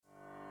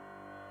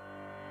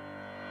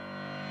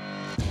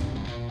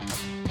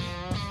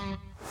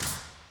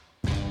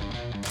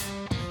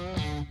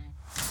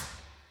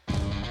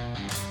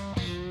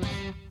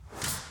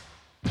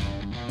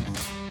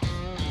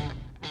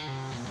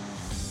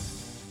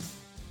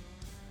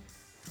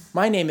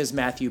My name is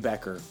Matthew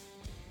Becker.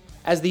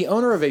 As the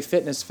owner of a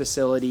fitness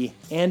facility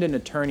and an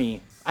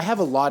attorney, I have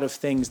a lot of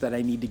things that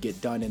I need to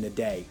get done in a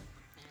day.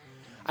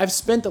 I've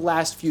spent the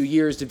last few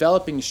years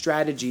developing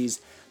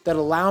strategies that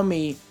allow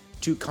me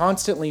to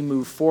constantly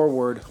move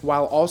forward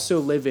while also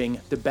living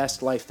the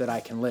best life that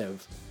I can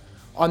live.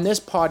 On this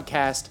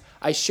podcast,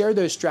 I share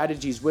those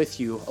strategies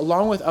with you,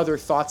 along with other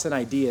thoughts and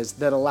ideas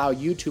that allow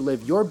you to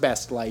live your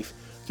best life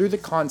through the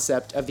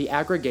concept of the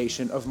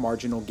aggregation of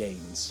marginal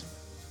gains.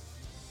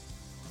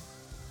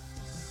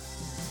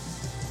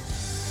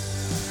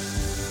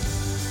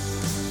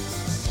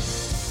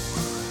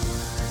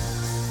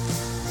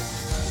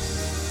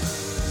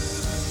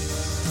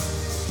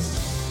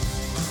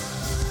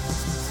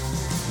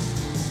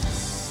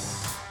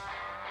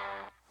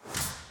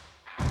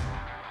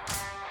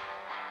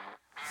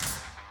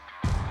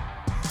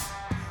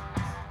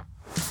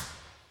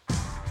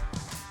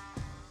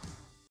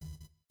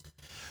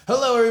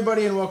 Hello,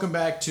 everybody, and welcome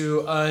back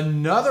to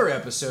another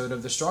episode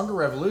of The Stronger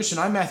Revolution.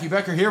 I'm Matthew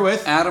Becker here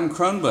with Adam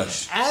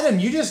Kronbush. Adam,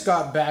 you just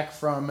got back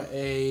from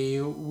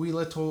a wee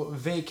little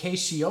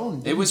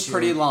vacation. It was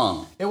pretty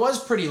long. It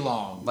was pretty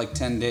long. Like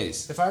 10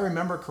 days. If I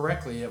remember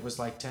correctly, it was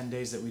like 10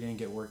 days that we didn't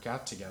get work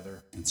out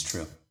together. It's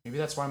true. Maybe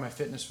that's why my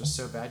fitness was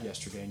so bad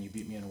yesterday and you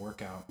beat me in a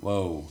workout.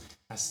 Whoa.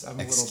 I'm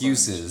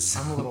Excuses.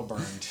 I'm a little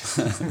burned.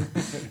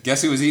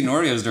 Guess who was eating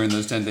Oreos during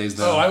those 10 days,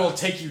 though? Oh, I will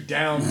take you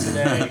down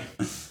today.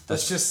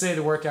 Let's just say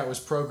the workout was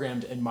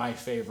programmed in my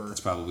favor.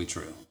 That's probably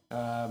true.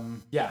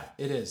 Yeah,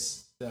 it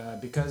is.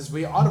 Because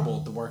we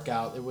audibled the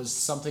workout. It was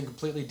something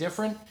completely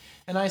different.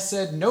 And I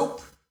said,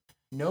 nope,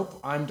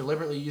 I'm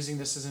deliberately using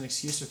this as an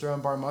excuse to throw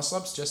in bar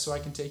muscle-ups just so I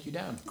can take you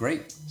down.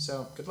 Great.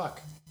 So, good luck.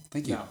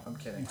 Thank you. No, I'm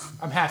kidding.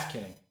 I'm half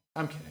kidding.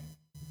 I'm kidding.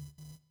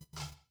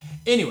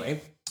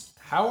 Anyway,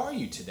 how are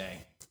you today?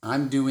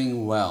 I'm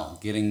doing well,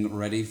 getting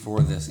ready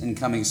for this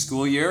incoming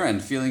school year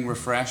and feeling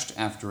refreshed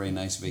after a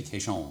nice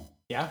vacation.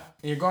 Yeah?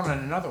 And you're going on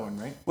another one,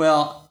 right?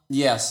 Well,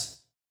 yes.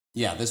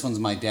 Yeah, this one's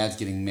my dad's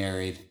getting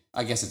married.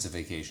 I guess it's a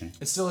vacation.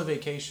 It's still a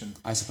vacation.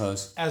 I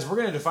suppose. As we're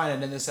going to define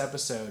it in this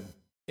episode,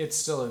 it's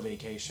still a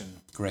vacation.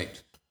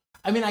 Great.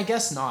 I mean, I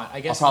guess not.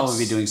 I'll probably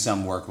be doing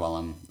some work while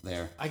I'm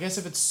there. I guess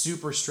if it's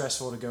super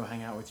stressful to go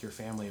hang out with your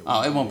family, it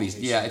won't be.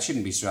 Yeah, it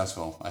shouldn't be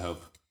stressful, I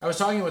hope. I was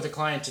talking with a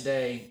client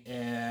today,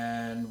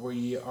 and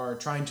we are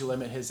trying to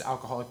limit his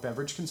alcoholic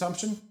beverage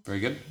consumption. Very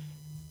good.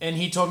 And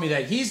he told me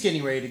that he's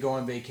getting ready to go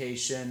on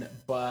vacation,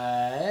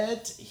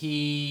 but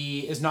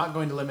he is not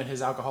going to limit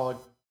his alcoholic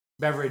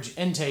beverage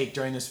intake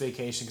during this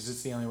vacation because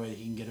it's the only way that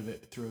he can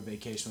get through a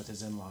vacation with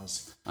his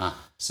in-laws.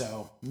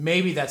 So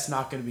maybe that's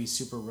not going to be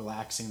super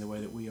relaxing the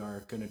way that we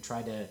are going to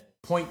try to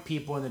point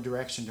people in the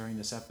direction during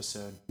this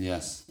episode.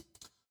 Yes.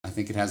 I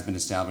think it has been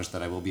established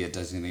that I will be a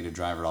designated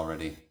driver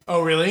already.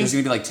 Oh, really? There's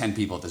going to be like 10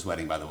 people at this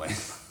wedding, by the way.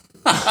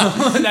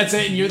 That's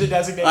it, and you're the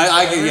designated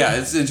driver? Yeah,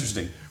 it's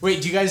interesting.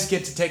 Wait, do you guys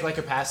get to take like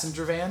a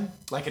passenger van?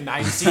 Like a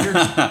 9-seater?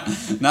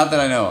 Not that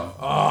I know of.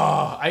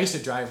 Oh, I used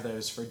to drive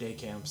those for day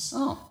camps.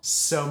 Oh.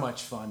 So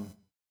much fun.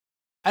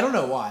 I don't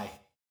know why.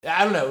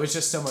 I don't know. It was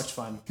just so much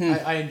fun.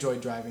 I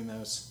enjoyed driving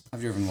those.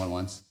 I've driven one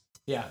once.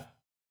 Yeah.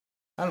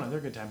 I don't know. They're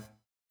a good time.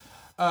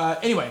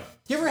 Anyway,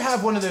 you ever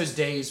have one of those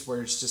days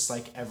where it's just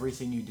like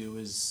everything you do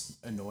is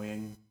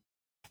annoying?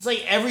 It's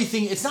like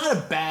everything, it's not a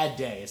bad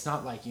day. It's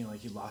not like,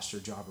 like you lost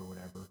your job or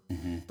whatever.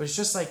 Mm-hmm. But it's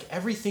just like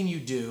everything you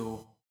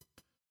do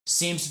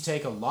seems to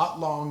take a lot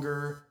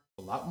longer,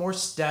 a lot more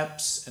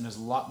steps, and is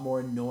a lot more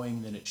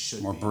annoying than it should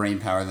be. More brain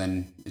power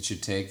than it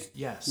should take.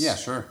 Yes. Yeah,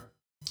 sure.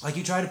 Like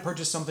you try to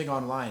purchase something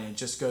online and it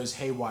just goes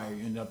haywire.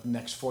 You end up the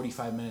next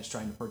 45 minutes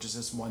trying to purchase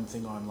this one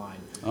thing online.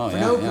 For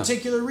no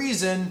particular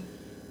reason,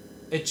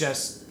 it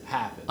just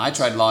happened. I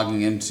tried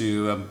logging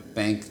into a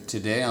bank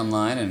today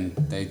online and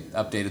they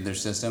updated their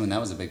system and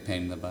that was a big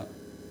pain in the butt.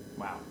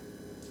 Wow.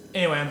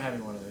 Anyway, I'm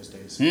having one of those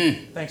days.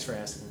 Thanks for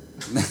asking.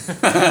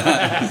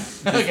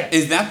 Okay.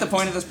 Is that the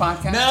point of this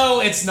podcast? No,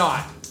 it's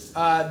not.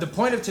 The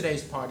point of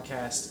today's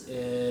podcast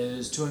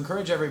is to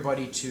encourage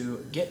everybody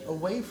to get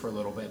away for a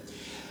little bit.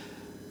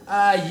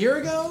 A year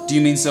ago? Do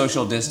you mean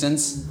social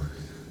distance?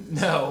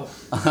 No.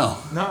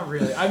 Oh. Not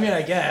really. I mean,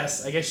 I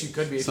guess you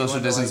could be. If social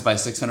you distance by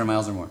 600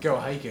 miles or more. Go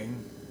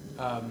hiking.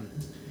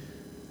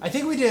 I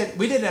think we did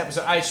an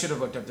episode. I should have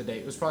looked up the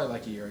date. It was probably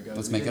like a year ago.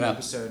 Let's make it up.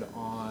 Episode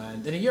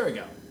on a year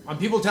ago on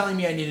people telling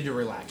me I needed to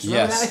relax.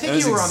 Remember yes, that? I think it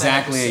was you were on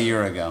exactly that episode. a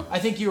year ago. I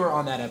think you were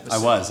on that episode.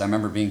 I was. I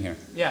remember being here.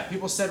 Yeah,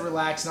 people said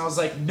relax, and I was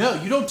like, no,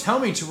 you don't tell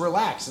me to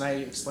relax. And I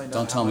explained.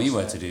 Don't tell me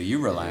what to do.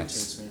 You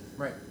relax. Me.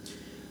 Right.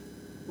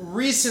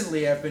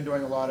 Recently, I've been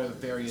doing a lot of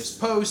various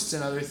posts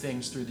and other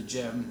things through the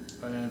gym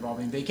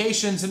involving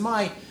vacations, and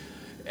my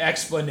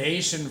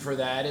explanation for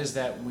that is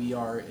that we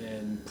are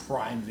in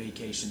prime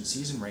vacation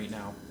season right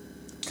now.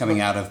 Coming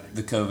out of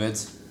the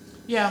COVIDs.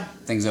 Yeah.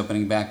 Things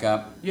opening back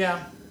up.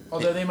 Yeah.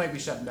 Although they might be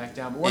shutting back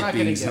down, but we're not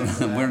going to get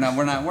into that.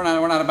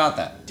 We're not about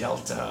that.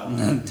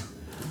 Delta.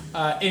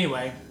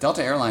 Anyway.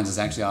 Delta Airlines is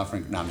actually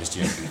offering. No, I'm just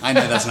joking. I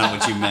know that's not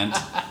what you meant.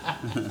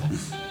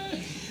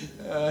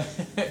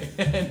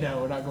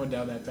 No, we're not going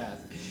down that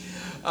path.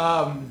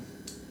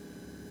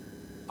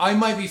 I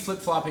might be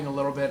flip-flopping a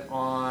little bit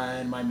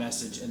on my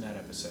message in that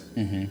episode.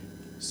 Mm-hmm.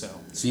 So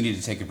you need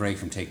to take a break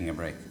from taking a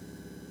break.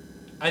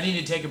 I need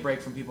to take a break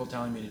from people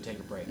telling me to take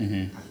a break.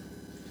 Mm-hmm.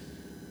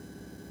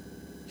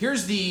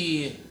 Here's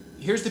the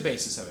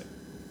basis of it,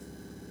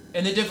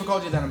 and the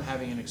difficulty that I'm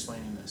having in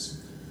explaining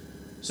this.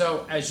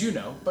 So, as you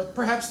know, but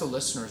perhaps the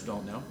listeners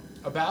don't know,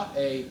 about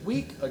a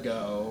week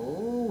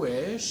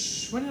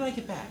ago-ish, when did I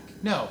get back?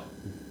 No.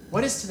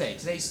 What is today?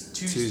 Today's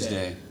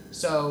Tuesday.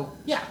 So,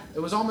 yeah,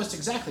 it was almost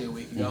exactly a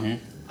week ago.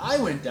 Mm-hmm. I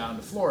went down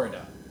to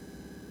Florida.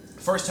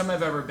 First time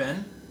I've ever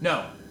been.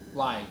 No,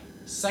 lie.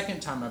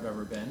 Second time I've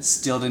ever been.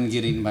 Still didn't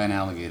get eaten by an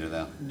alligator,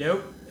 though.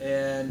 Nope.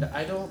 And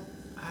I don't...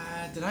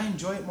 did I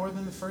enjoy it more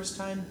than the first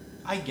time?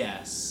 I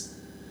guess.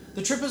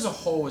 The trip as a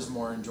whole was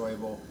more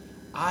enjoyable.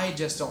 I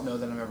just don't know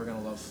that I'm ever going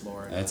to love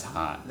Florida. It's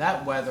hot.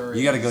 That weather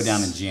You got to go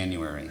down in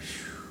January.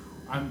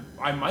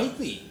 I might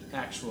be,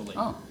 actually.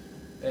 Oh.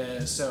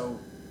 So...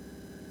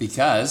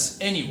 Because?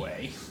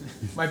 Anyway,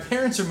 my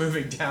parents are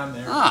moving down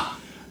there.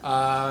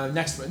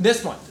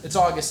 This month. It's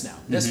August now.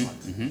 This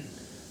month. Mm-hmm.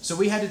 So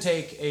we had to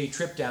take a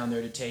trip down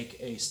there to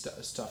take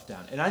stuff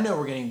down. And I know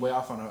we're getting way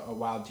off on a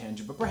wild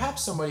tangent, but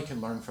perhaps somebody can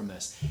learn from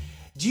this.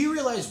 Do you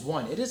realize,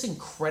 one, it is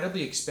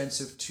incredibly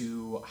expensive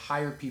to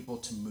hire people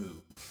to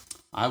move?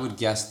 I would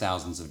guess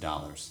thousands of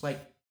dollars. Like,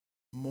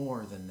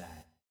 more than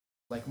that.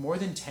 Like, more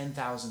than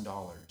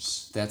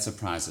 $10,000. That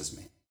surprises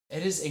me.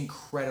 It is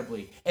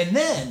incredibly... And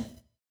then...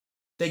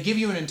 they give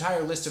you an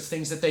entire list of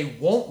things that they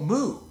won't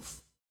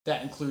move.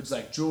 That includes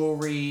like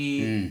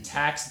jewelry,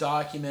 tax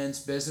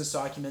documents, business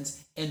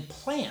documents, and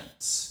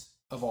plants,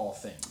 of all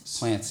things.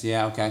 Plants,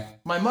 yeah, okay.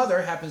 My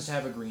mother happens to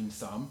have a green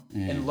thumb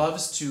and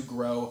loves to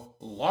grow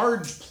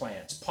large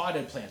plants,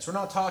 potted plants. We're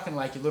not talking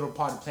like a little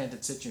potted plant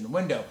that sits in a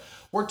window.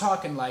 We're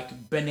talking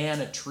like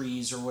banana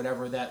trees or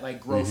whatever that like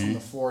grow from the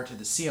floor to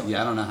the ceiling.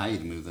 Yeah, I don't know how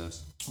you'd move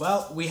those.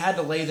 Well, we had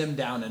to lay them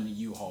down in a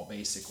U-Haul,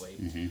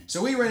 basically.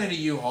 So we rented a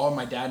U-Haul, and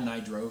my dad and I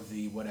drove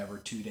the,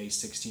 2-day,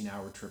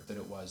 16-hour trip that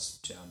it was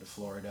down to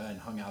Florida and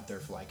hung out there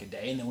for like a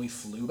day, and then we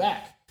flew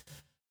back.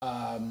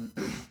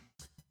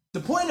 The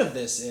point of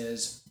this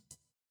is,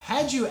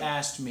 had you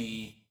asked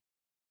me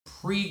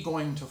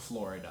pre-going to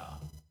Florida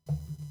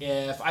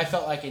if I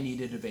felt like I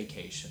needed a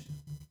vacation,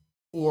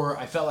 or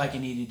I felt like I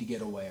needed to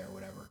get away or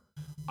whatever,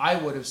 I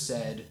would have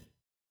said,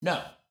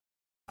 no.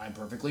 I'm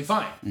perfectly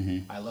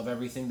fine. I love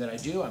everything that I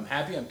do. I'm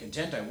happy. I'm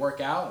content. I work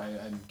out.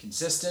 I'm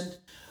consistent.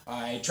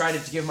 I try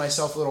to give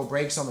myself little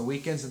breaks on the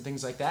weekends and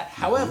things like that.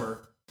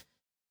 However,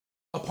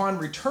 upon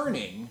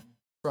returning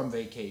from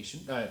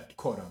vacation,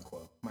 quote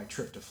unquote, my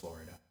trip to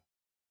Florida,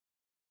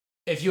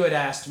 if you had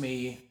asked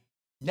me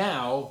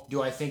now,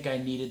 do I think I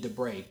needed the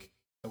break?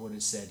 I would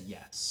have said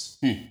yes.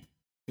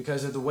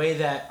 Because of the way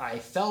that I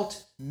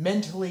felt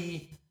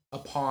mentally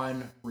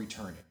upon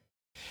returning.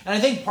 And I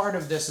think part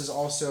of this is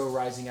also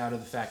rising out of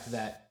the fact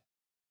that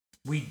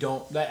we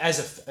don't,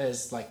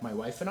 as like my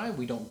wife and I,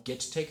 we don't get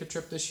to take a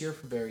trip this year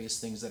for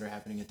various things that are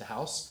happening at the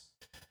house.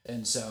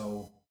 And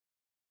so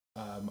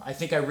I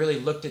think I really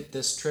looked at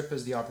this trip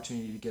as the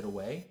opportunity to get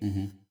away.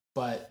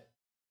 But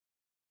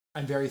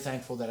I'm very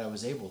thankful that I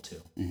was able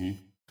to.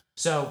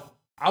 So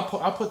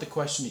I'll put the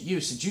question at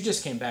you, since you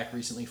just came back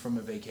recently from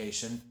a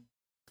vacation.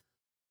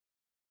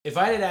 If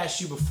I had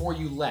asked you before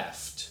you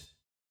left,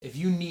 if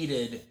you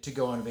needed to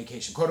go on a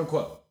vacation, quote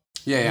unquote,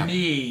 you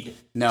need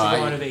to go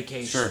on a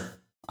vacation. Sure.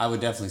 I would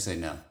definitely say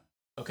no.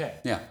 Okay.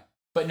 Yeah.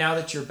 But now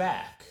that you're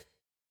back,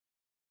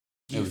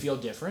 do you feel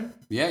different?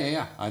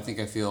 Yeah. I think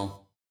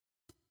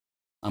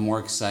I'm more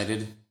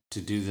excited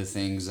to do the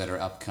things that are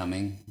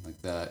upcoming,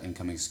 like the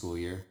incoming school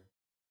year.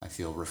 I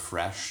feel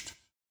refreshed,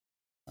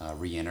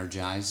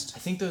 re-energized. I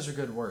think those are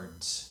good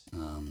words.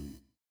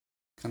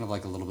 Kind of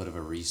like a little bit of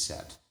a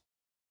reset.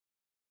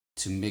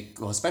 To make,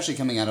 especially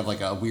coming out of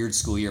like a weird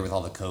school year with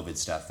all the COVID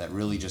stuff that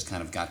really just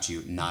kind of got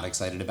you not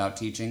excited about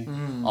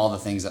teaching. All the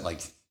things that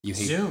like you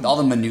hate, Zoom. all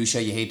the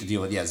minutia you hate to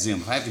deal with. Yeah,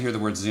 Zoom. If I have to hear the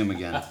word Zoom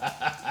again,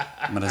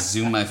 I'm gonna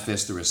zoom my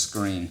fist through a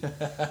screen.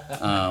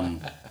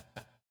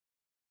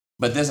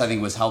 But this I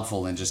think was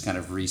helpful in just kind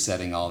of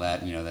resetting all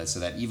that, that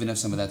so that even if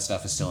some of that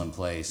stuff is still in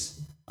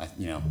place,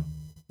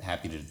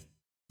 happy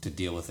to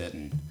deal with it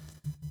and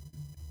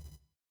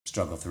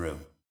struggle through.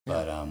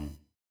 But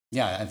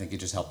yeah, I think it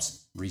just helps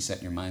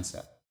reset your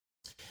mindset.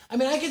 I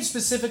mean, I can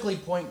specifically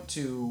point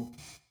to,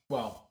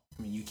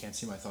 you can't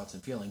see my thoughts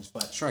and feelings,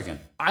 but sure I can.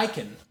 I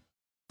can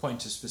point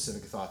to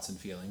specific thoughts and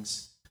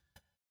feelings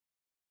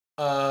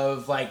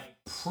of like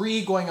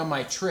pre-going on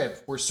my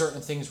trip where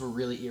certain things were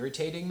really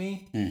irritating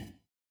me.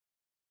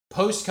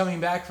 Post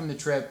coming back from the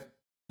trip,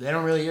 they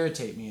don't really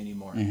irritate me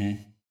anymore.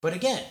 But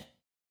again,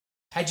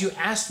 had you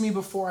asked me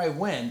before I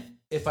went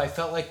if I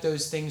felt like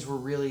those things were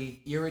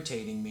really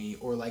irritating me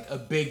or like a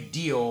big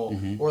deal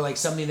or like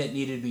something that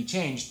needed to be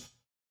changed,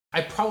 I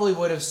probably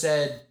would have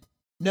said,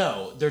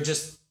 no, they're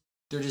just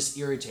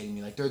irritating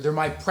me. Like they're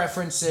my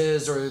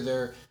preferences or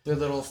they're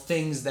little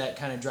things that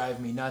kind of drive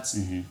me nuts.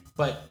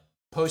 But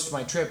post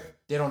my trip,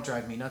 they don't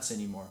drive me nuts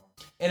anymore.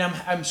 And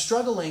I'm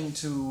struggling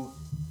to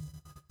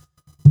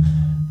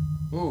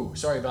Ooh,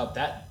 sorry about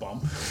that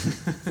bump.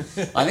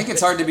 I think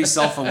it's hard to be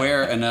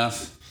self-aware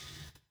enough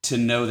to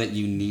know that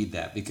you need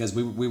that, because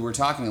we were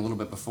talking a little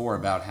bit before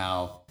about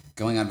how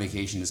going on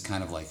vacation is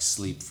kind of like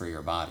sleep for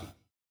your body.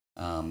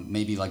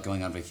 Maybe like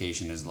going on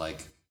vacation is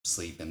like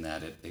sleep in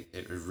that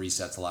it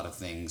resets a lot of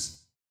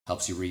things,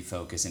 helps you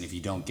refocus, and if you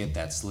don't get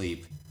that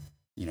sleep,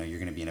 you know, you're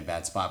going to be in a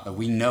bad spot. But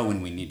we know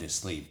when we need to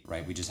sleep,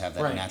 right? We just have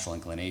that natural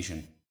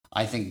inclination.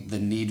 I think the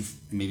need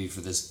maybe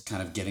for this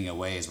kind of getting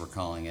away, as we're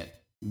calling it,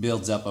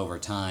 builds up over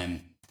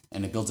time,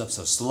 and it builds up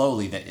so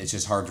slowly that it's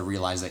just hard to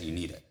realize that you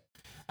need it.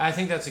 I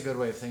think that's a good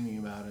way of thinking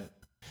about it.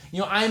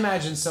 You know, I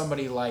imagine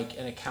somebody like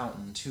an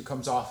accountant who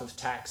comes off of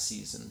tax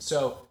season.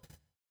 So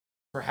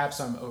perhaps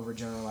I'm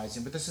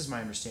overgeneralizing, but this is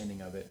my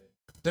understanding of it.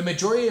 The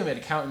majority of an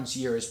accountant's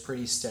year is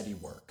pretty steady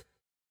work.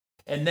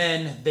 And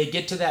then they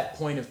get to that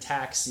point of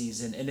tax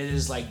season, and it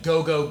is like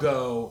go, go,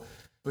 go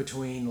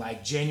between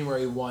like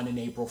January 1 and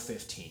April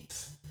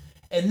 15th.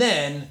 And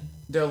then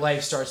their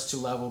life starts to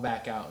level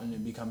back out, and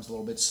it becomes a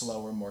little bit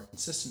slower and more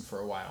consistent for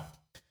a while.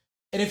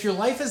 And if your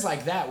life is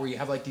like that, where you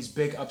have like these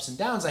big ups and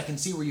downs, I can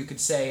see where you could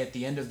say at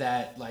the end of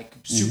that like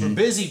super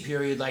busy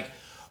period, like,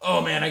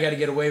 oh man, I got to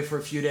get away for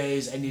a few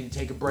days. I need to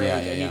take a break.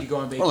 I need to go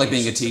on vacation. Or like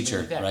being a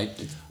teacher, like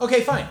right?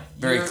 Okay, fine.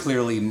 Very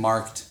clearly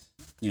marked,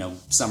 you know,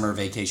 summer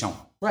vacation.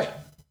 Right.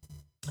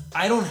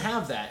 I don't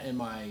have that in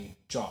my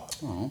job.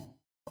 Oh.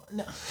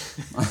 No.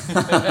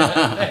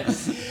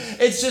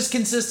 It's just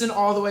consistent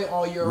all the way,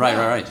 all year round.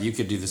 Right. You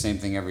could do the same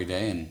thing every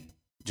day and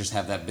just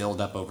have that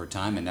build up over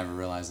time and never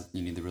realize that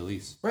you need the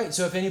release. Right.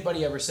 So if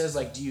anybody ever says,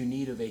 like, do you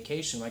need a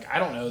vacation? Like, I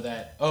don't know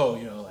that,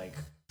 like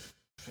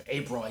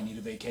April I need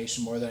a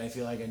vacation more than I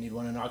feel like I need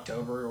one in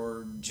October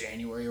or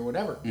January or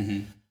whatever.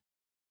 Mm-hmm.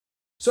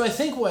 So I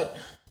think what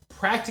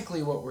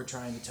we're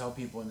trying to tell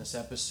people in this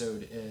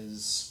episode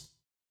is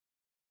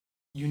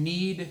you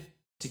need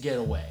to get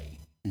away.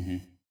 Mm-hmm.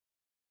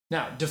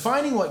 Now,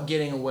 defining what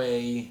getting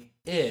away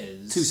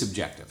is... too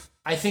subjective.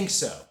 I think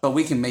so. But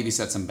we can maybe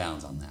set some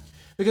bounds on that.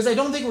 Because I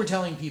don't think we're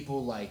telling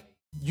people, like,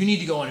 you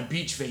need to go on a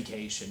beach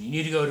vacation. You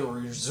need to go to a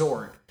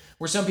resort.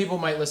 Where some people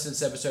might listen to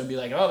this episode and be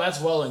like, oh, that's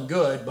well and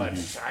good, but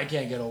I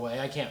can't get away.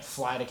 I can't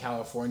fly to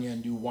California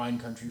and do wine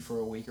country for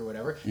a week or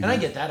whatever. And I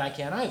get that. I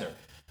can't either.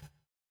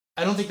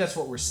 I don't think that's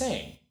what we're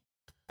saying.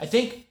 I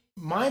think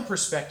my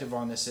perspective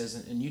on this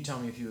is, and you tell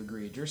me if you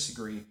agree or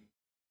disagree,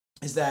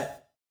 is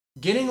that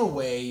getting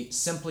away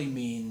simply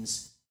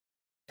means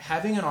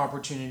having an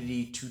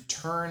opportunity to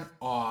turn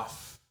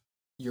off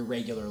your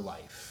regular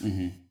life.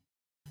 Mm-hmm.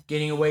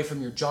 Getting away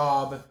from your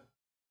job.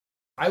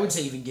 I would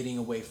say even getting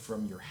away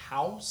from your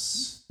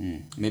house.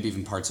 Maybe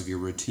even parts of your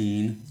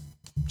routine.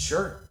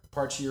 Sure,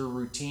 parts of your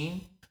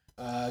routine.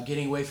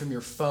 Getting away from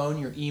your phone,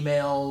 your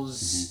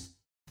emails. Mm-hmm.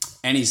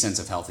 Any sense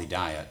of healthy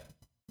diet.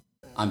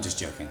 I'm just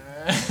joking.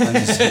 Okay,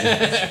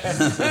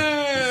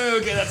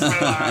 that's my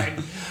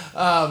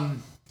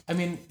line. I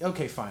mean,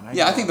 okay, fine.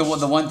 I think the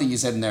one thing you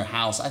said in their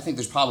house, I think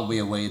there's probably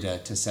a way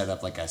to set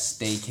up like a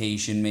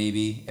staycation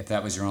maybe, if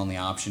that was your only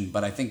option.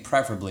 But I think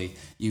preferably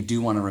you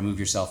do want to remove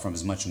yourself from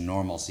as much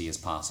normalcy as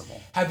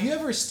possible. Have you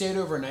ever stayed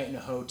overnight in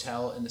a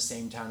hotel in the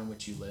same town in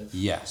which you live?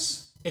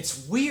 Yes.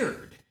 It's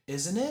weird,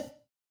 isn't it?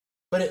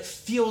 But it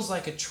feels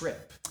like a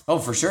trip. Oh,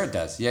 for sure it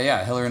does.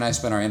 Yeah. Hillary and I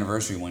spent our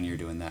anniversary one year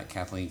doing that.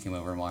 Kathleen came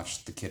over and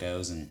watched the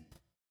kiddos, and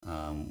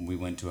we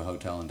went to a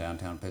hotel in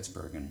downtown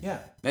Pittsburgh. And yeah,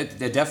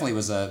 it definitely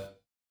was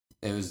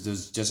It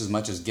was just as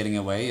much as getting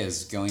away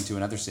as going to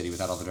another city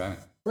without all the driving.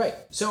 Right.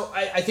 So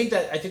I think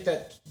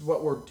that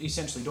what we're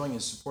essentially doing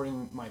is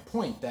supporting my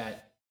point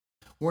that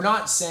we're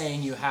not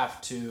saying you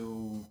have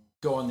to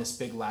go on this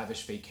big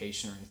lavish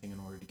vacation or anything in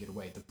order to get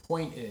away. The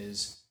point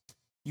is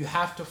you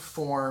have to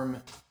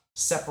form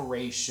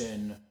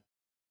separation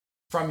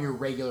from your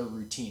regular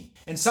routine.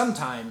 And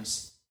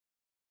sometimes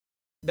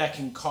that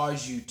can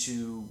cause you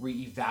to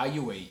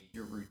reevaluate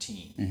your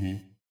routine. Mm-hmm.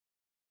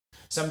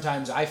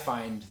 Sometimes I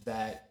find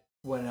that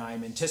when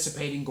I'm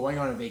anticipating going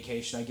on a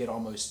vacation, I get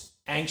almost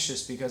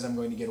anxious because I'm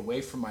going to get away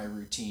from my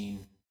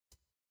routine,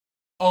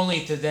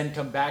 only to then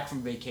come back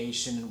from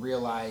vacation and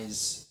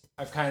realize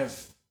I've kind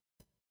of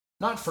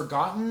not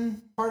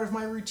forgotten part of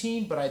my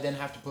routine, but I then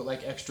have to put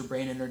like extra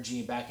brain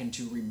energy back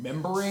into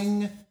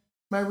remembering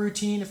my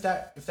routine, if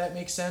that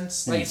makes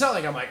sense. Like, it's not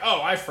like I'm like,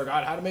 oh, I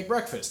forgot how to make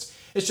breakfast.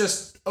 It's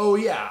just, oh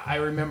yeah, I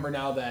remember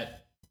now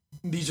that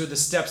these are the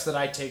steps that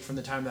I take from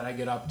the time that I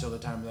get up till the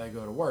time that I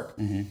go to work.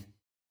 Mm-hmm.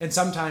 And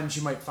sometimes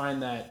you might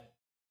find that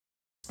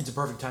it's a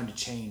perfect time to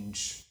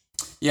change.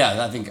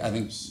 Yeah, I think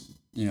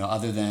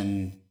other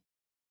than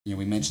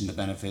we mentioned the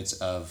benefits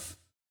of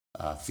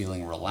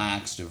feeling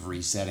relaxed, of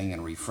resetting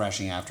and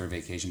refreshing after a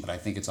vacation, but I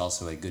think it's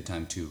also a good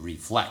time to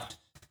reflect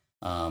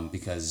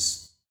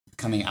because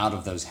coming out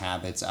of those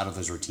habits, out of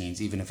those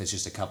routines, even if it's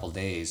just a couple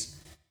days,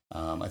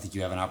 I think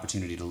you have an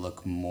opportunity to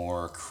look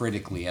more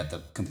critically at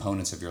the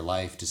components of your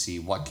life to see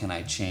what can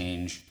I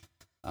change.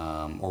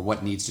 Or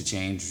what needs to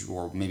change,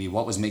 or maybe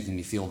what was making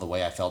me feel the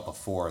way I felt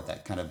before,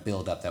 that kind of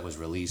build up that was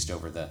released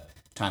over the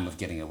time of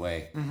getting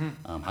away.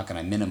 Mm-hmm. How can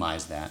I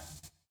minimize that?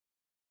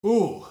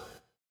 Ooh,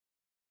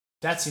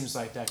 That seems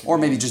like that could Or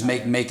be maybe an just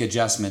entire- make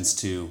adjustments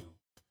to...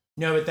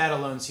 No, but that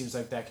alone seems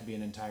like that could be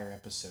an entire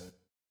episode.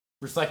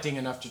 Reflecting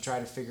enough to try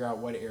to figure out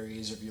what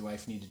areas of your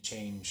life need to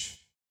change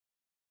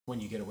when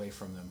you get away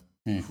from them.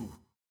 Whew.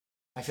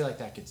 I feel like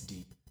that gets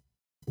deep.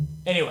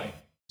 Anyway,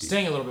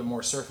 staying a little bit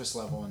more surface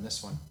level in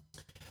this one.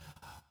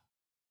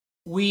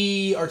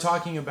 We are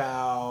talking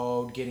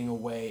about getting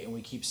away, and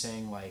we keep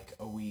saying like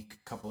a week,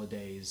 couple of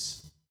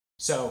days.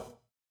 So,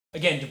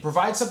 again, to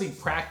provide something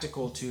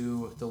practical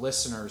to the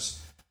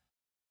listeners,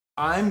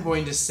 I'm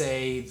going to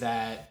say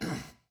that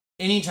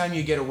anytime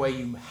you get away,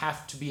 you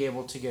have to be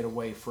able to get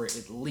away for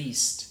at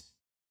least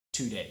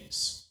 2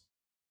 days.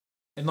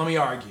 And let me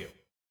argue.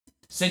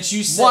 Since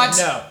you said What?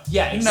 no.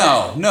 Yeah,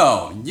 exactly.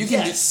 No. You can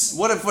Yes. just...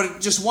 What if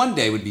just one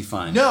day would be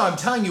fine? No, I'm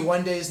telling you,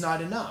 1 day is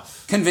not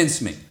enough. Convince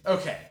me.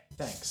 Okay,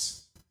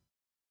 thanks.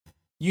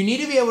 You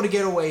need to be able to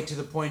get away to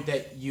the point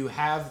that you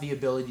have the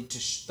ability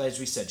to, as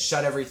we said,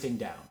 shut everything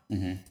down.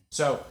 Mm-hmm.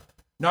 So,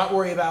 not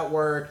worry about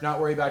work, not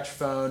worry about your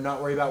phone,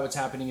 not worry about what's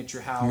happening at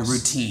your house. Your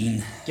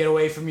routine. Get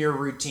away from your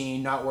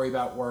routine, not worry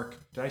about work.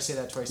 Did I say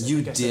that twice? I You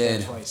think I said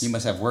did. that twice. You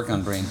must have work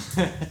on brain.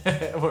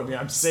 Well, I mean,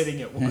 I'm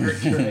sitting at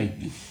work, right?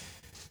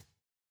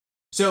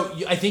 So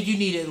I think you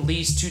need at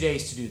least 2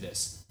 days to do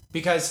this.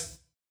 Because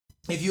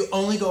if you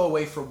only go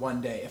away for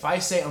 1 day, if I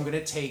say I'm going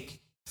to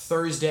take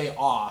Thursday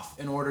off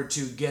in order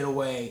to get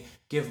away,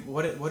 give,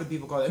 what do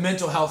people call it? A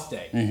mental health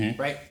day,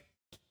 right?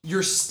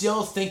 You're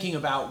still thinking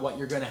about what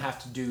you're going to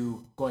have to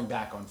do going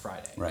back on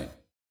Friday. Right.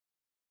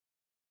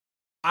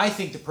 I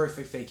think the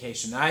perfect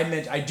vacation,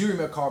 I do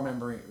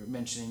remember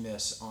mentioning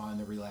this on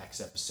the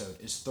Relax episode,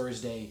 is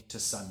Thursday to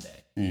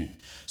Sunday.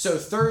 So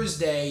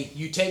Thursday,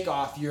 you take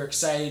off, you're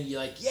excited, you're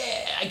like,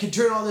 yeah, I can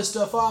turn all this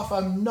stuff off,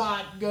 I'm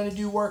not going to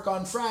do work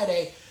on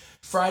Friday.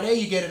 Friday,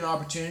 you get an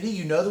opportunity,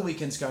 you know the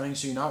weekend's coming,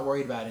 so you're not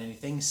worried about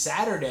anything.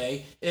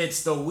 Saturday,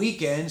 it's the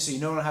weekend, so you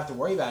don't have to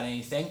worry about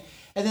anything.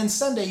 And then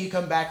Sunday, you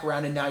come back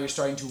around, and now you're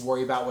starting to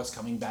worry about what's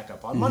coming back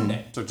up on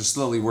Monday. So to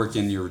slowly work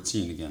in your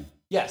routine again.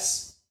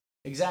 Yes.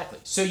 Exactly.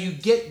 So you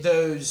get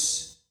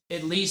those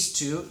at least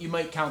 2. You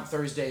might count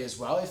Thursday as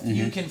well. If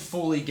you can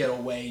fully get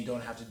away, you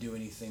don't have to do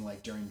anything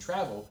like during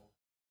travel.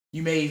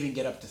 You may even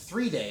get up to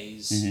 3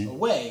 days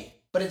away,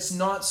 but it's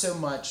not so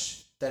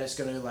much that it's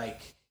going to like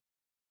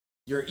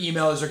your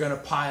emails are going to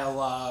pile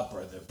up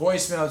or the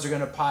voicemails are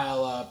going to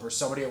pile up or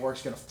somebody at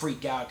work's going to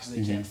freak out because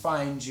they can't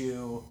find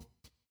you.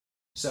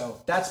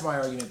 So that's my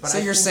argument. But So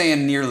you're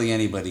saying nearly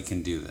anybody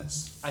can do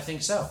this? I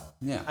think so.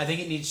 Yeah. I think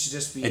it needs to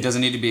just be... It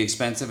doesn't need to be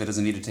expensive. It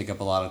doesn't need to take up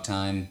a lot of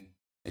time.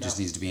 It just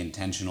needs to be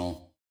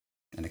intentional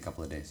in a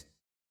couple of days.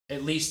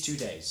 At least 2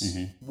 days.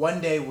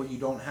 1 day where you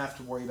don't have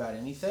to worry about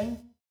anything,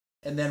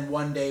 and then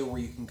 1 day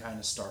where you can kind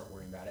of start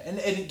worrying about it. And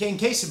in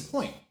case in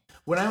point,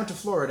 when I went to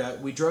Florida,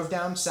 we drove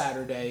down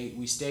Saturday,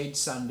 we stayed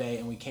Sunday,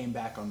 and we came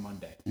back on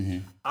Monday.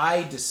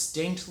 I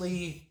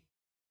distinctly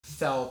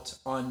felt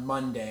on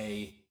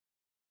Monday...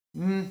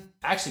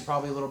 actually,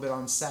 probably a little bit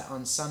on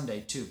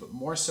Sunday too, but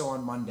more so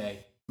on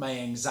Monday. My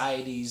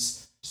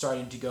anxieties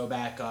starting to go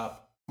back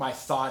up. My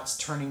thoughts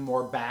turning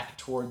more back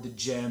toward the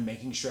gym,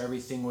 making sure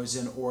everything was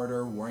in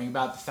order, worrying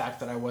about the fact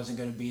that I wasn't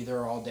going to be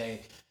there all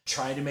day,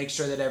 trying to make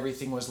sure that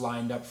everything was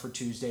lined up for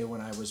Tuesday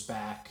when I was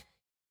back.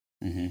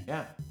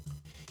 Yeah.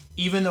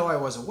 Even though I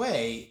was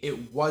away,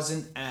 it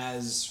wasn't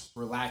as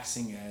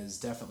relaxing as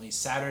definitely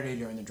Saturday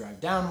during the drive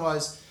down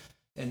was,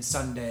 and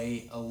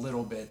Sunday a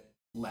little bit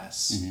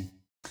less.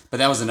 But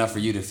that was enough for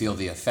you to feel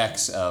the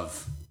effects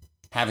of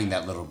having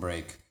that little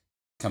break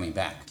coming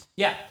back.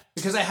 Yeah,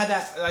 because I had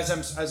that,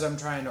 as I'm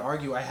trying to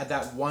argue, I had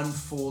that 1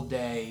 full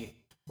day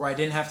where I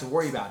didn't have to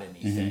worry about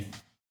anything.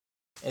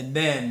 And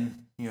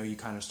then, you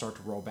kind of start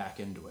to roll back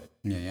into it.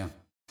 Yeah.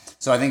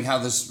 So I think I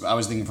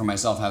was thinking for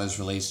myself how this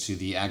relates to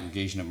the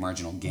aggregation of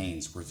marginal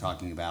gains. We're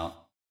talking about,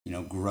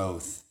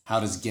 growth. How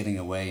does getting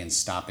away and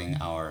stopping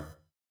our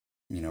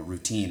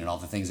routine and all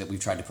the things that we've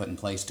tried to put in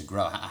place to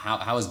grow.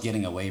 How is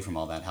getting away from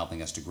all that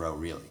helping us to grow,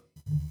 really?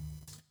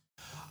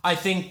 I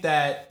think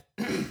that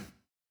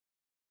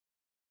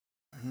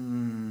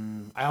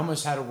I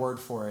almost had a word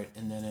for it,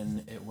 and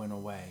then it went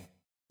away.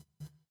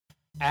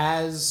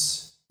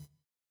 As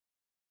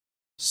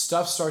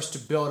stuff starts to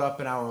build up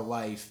in our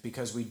life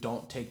because we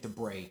don't take the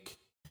break,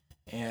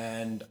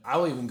 and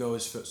I'll even go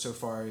so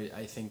far,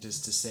 I think,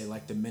 just to say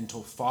like the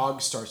mental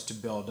fog starts to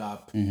build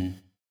up,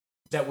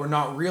 that we're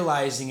not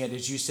realizing it,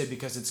 as you said,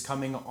 because it's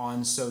coming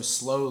on so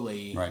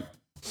slowly. Right.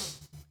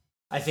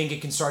 I think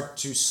it can start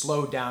to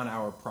slow down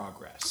our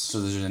progress. So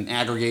there's an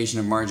aggregation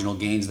of marginal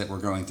gains that we're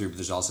going through, but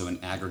there's also an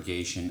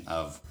aggregation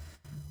of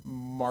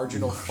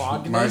marginal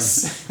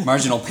fogness.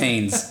 Marginal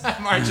pains.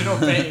 Marginal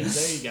pains.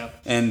 There you go.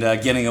 And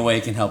getting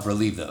away can help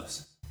relieve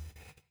those.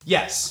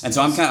 Yes. And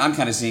so I'm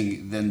kind of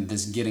seeing then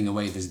this getting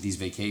away, these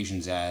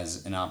vacations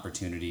as an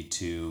opportunity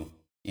to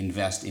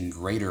invest in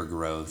greater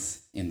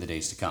growth in the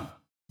days to come.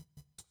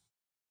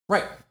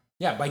 Right.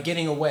 Yeah. By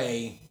getting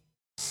away,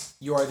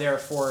 you are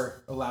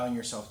therefore allowing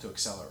yourself to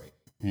accelerate.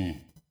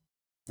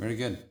 Very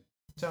good.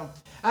 So,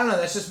 I don't know.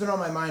 That's just been on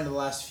my mind the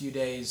last few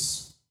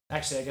days.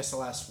 Actually, I guess the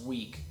last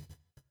week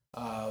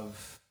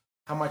of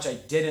how much I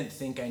didn't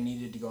think I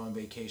needed to go on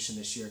vacation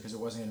this year because it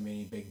wasn't going to be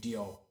any big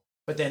deal.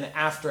 But then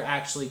after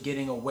actually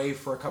getting away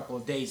for a couple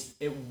of days,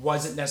 it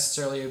wasn't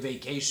necessarily a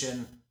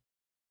vacation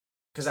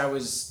because I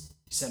was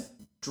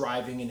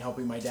driving and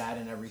helping my dad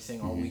and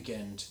everything all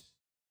weekend.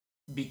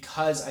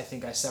 Because I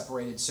think I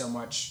separated so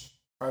much,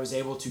 or I was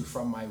able to,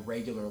 from my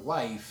regular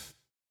life,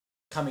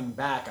 coming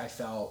back, I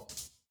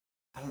felt,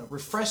 I don't know,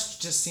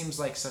 refreshed just seems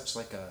like such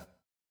like a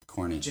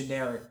corny,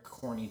 generic,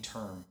 corny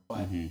term.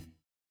 But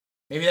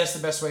maybe that's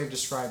the best way of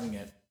describing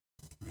it.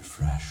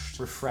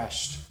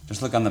 Refreshed.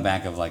 Just look on the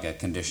back of like a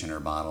conditioner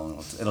bottle and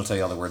it'll tell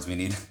you all the words we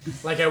need.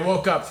 Like I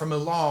woke up from a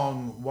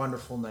long,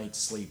 wonderful night's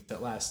sleep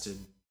that lasted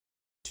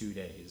 2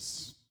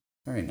 days.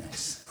 Very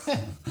nice.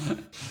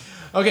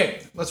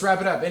 Okay, let's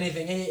wrap it up.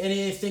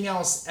 Anything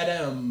else,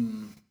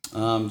 Adam?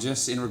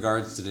 Just in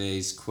regards to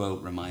today's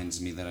quote, reminds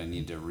me that I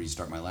need to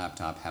restart my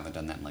laptop. Haven't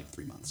done that in like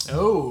 3 months.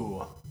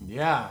 Oh,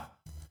 yeah.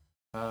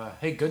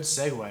 Hey, good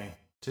segue.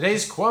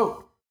 Today's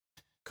quote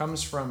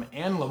comes from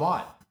Anne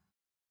Lamott.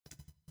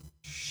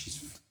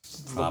 She's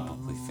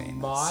probably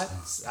famous. Mott?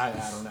 I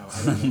don't know.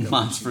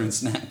 Mott's Fruit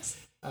Snacks.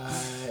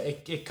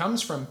 It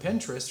comes from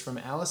Pinterest, from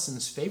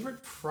Allison's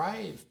favorite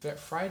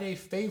Friday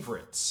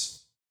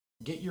favorites.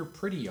 Get your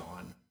pretty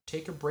on.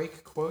 Take a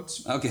break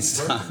quotes. Okay,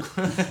 stop.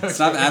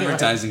 Stop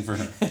advertising for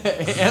her.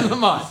 Anne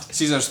Lamott.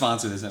 She's our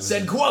sponsor this episode.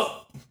 Said, quote,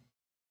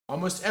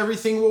 almost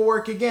everything will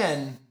work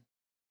again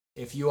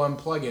if you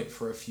unplug it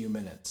for a few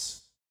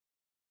minutes,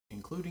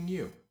 including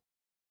you.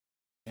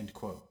 End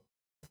quote.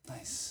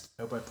 Nice.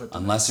 Hope I put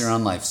unless you're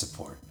on life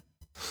support.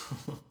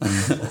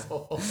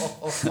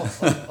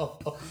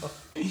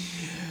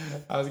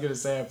 I was gonna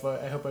say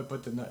I hope I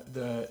put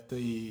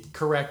the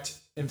correct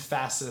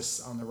emphasis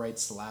on the right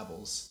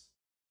syllables.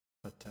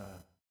 But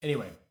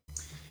anyway,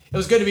 it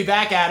was good to be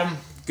back, Adam.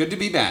 Good to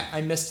be back. I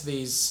missed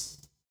these.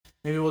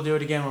 Maybe we'll do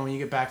it again when you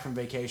get back from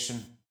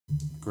vacation.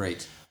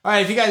 Great. All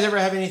right, if you guys ever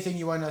have anything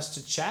you want us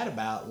to chat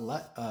about,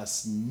 let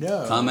us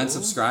know. Comment,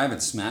 subscribe,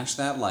 and smash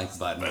that like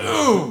button.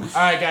 Boom!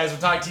 All right, guys, we'll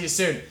talk to you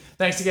soon.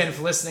 Thanks again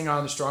for listening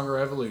on The Stronger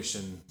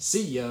Evolution.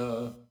 See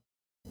ya.